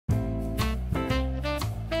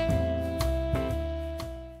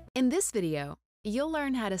In this video, you'll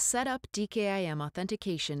learn how to set up DKIM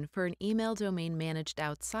authentication for an email domain managed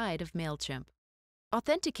outside of Mailchimp.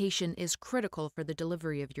 Authentication is critical for the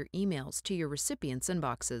delivery of your emails to your recipients'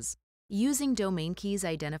 inboxes. Using domain keys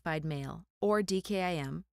identified mail, or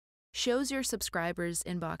DKIM, shows your subscribers'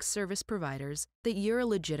 inbox service providers that you're a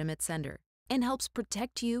legitimate sender and helps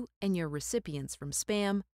protect you and your recipients from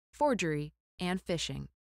spam, forgery, and phishing.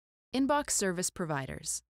 Inbox service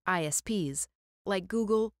providers, ISPs, like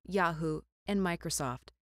Google, Yahoo, and Microsoft,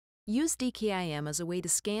 use DKIM as a way to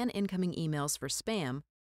scan incoming emails for spam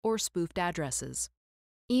or spoofed addresses.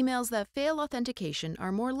 Emails that fail authentication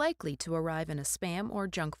are more likely to arrive in a spam or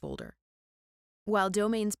junk folder. While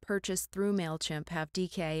domains purchased through Mailchimp have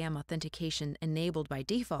DKIM authentication enabled by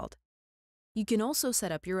default, you can also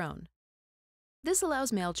set up your own. This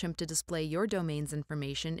allows Mailchimp to display your domain's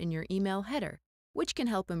information in your email header, which can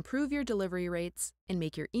help improve your delivery rates and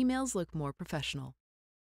make your emails look more professional.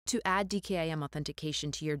 To add DKIM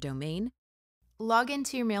authentication to your domain, log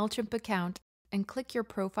into your Mailchimp account and click your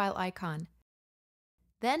profile icon.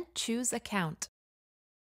 Then choose Account.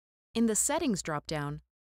 In the Settings drop-down,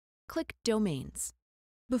 click Domains.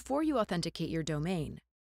 Before you authenticate your domain,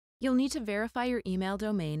 you'll need to verify your email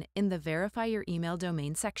domain in the Verify Your Email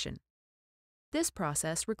Domain section. This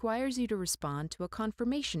process requires you to respond to a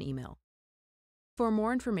confirmation email. For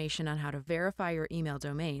more information on how to verify your email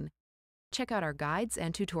domain, check out our guides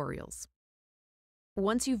and tutorials.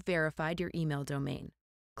 Once you've verified your email domain,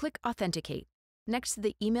 click Authenticate next to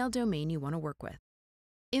the email domain you want to work with.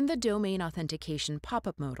 In the Domain Authentication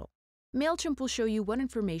pop-up modal, Mailchimp will show you what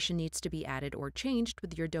information needs to be added or changed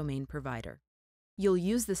with your domain provider. You'll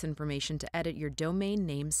use this information to edit your domain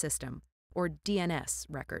name system, or DNS,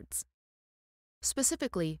 records.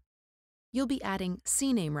 Specifically, you'll be adding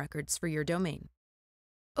CNAME records for your domain.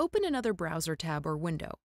 Open another browser tab or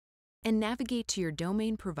window and navigate to your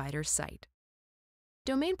domain provider's site.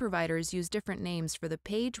 Domain providers use different names for the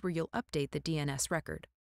page where you'll update the DNS record.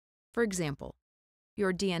 For example,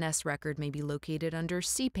 your DNS record may be located under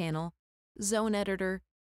cPanel, Zone Editor,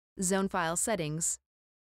 Zone File Settings,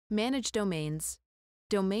 Manage Domains,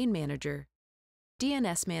 Domain Manager,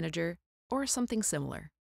 DNS Manager, or something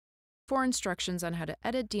similar. For instructions on how to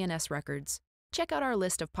edit DNS records, check out our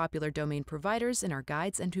list of popular domain providers in our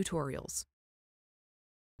guides and tutorials.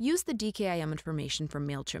 Use the DKIM information from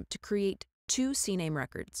Mailchimp to create 2 CNAME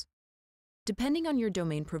records. Depending on your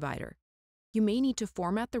domain provider, you may need to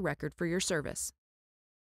format the record for your service.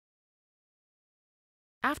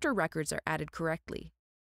 After records are added correctly,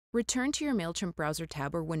 return to your Mailchimp browser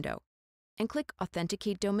tab or window and click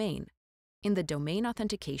Authenticate Domain in the Domain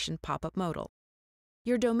Authentication pop-up modal.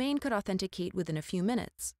 Your domain could authenticate within a few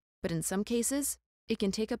minutes, but in some cases, it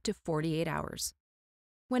can take up to 48 hours.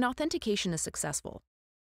 When authentication is successful,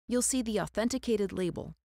 you'll see the Authenticated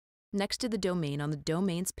label next to the domain on the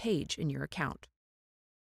domains page in your account.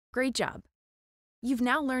 Great job! You've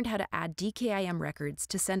now learned how to add DKIM records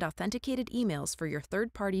to send authenticated emails for your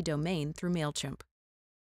third-party domain through Mailchimp.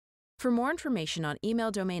 For more information on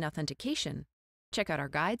email domain authentication, check out our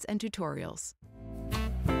guides and tutorials.